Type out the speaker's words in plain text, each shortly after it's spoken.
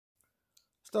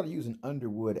Started using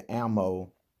Underwood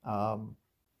ammo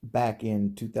back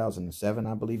in 2007,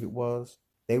 I believe it was.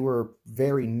 They were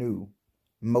very new.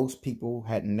 Most people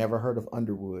had never heard of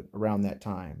Underwood around that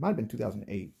time. Might have been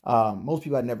 2008. Most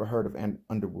people had never heard of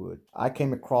Underwood. I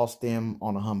came across them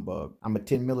on a humbug. I'm a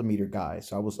 10 millimeter guy,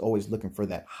 so I was always looking for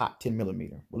that hot 10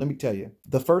 millimeter. Well, let me tell you,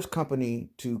 the first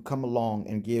company to come along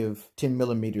and give 10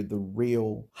 millimeter the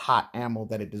real hot ammo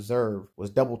that it deserved was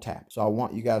Double Tap. So I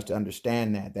want you guys to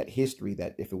understand that history,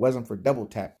 that if it wasn't for Double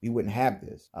Tap, we wouldn't have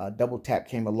this. Double Tap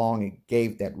came along and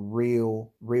gave that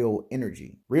real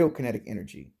energy, real kinetic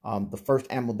energy. The first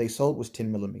ammo they sold was 10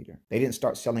 millimeter. They didn't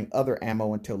start selling other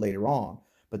ammo until later on.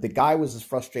 But the guy was as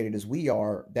frustrated as we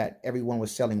are that everyone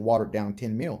was selling watered down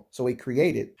 10 mil. So he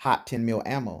created hot 10 mil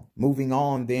ammo. Moving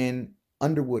on, then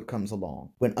Underwood comes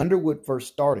along. When Underwood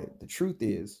first started, the truth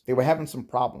is they were having some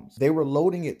problems. They were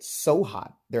loading it so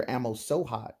hot, their ammo so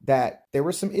hot, that there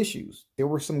were some issues. There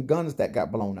were some guns that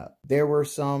got blown up. There were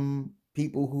some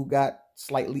people who got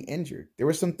slightly injured. There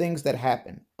were some things that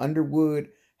happened. Underwood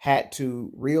had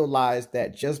to realize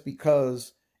that just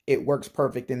because it works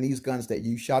perfect in these guns that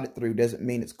you shot it through doesn't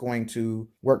mean it's going to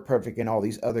work perfect in all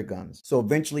these other guns. So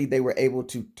eventually they were able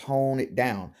to tone it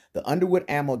down. The Underwood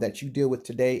ammo that you deal with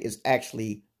today is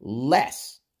actually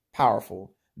less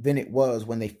powerful than it was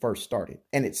when they first started.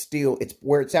 And it's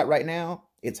where it's at right now.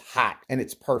 It's hot and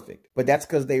it's perfect. But that's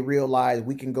because they realize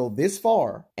we can go this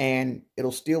far and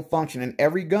it'll still function in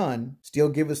every gun, still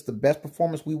give us the best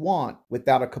performance we want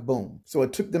without a kaboom. So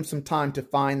it took them some time to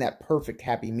find that perfect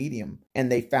happy medium,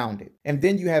 and they found it. And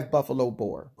then you have Buffalo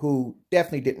Bore, who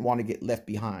definitely didn't want to get left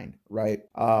behind, right?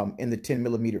 In the 10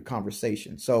 millimeter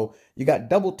conversation. So you got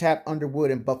Double Tap,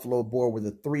 Underwood, and Buffalo Bore were the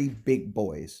three big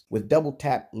boys, with Double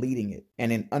Tap leading it,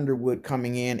 and then Underwood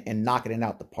coming in and knocking it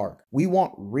out the park. We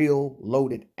want real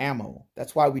loaded ammo.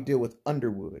 That's why we deal with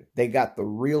Underwood. They got the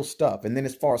real stuff. And then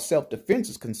as far as self-defense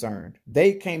is concerned,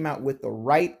 they came out with the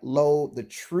right load, the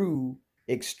true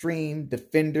extreme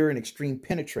defender and extreme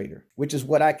penetrator, which is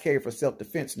what I carry for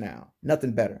self-defense now.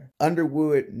 Nothing better.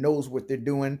 Underwood knows what they're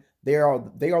doing. They are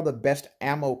the best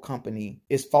ammo company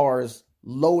as far as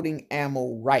loading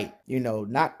ammo right. You know,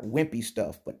 not wimpy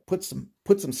stuff, but put some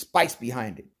spice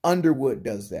behind it. Underwood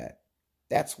does that.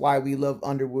 That's why we love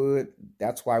Underwood.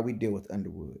 That's why we deal with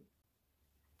Underwood.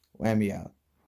 Whammy out.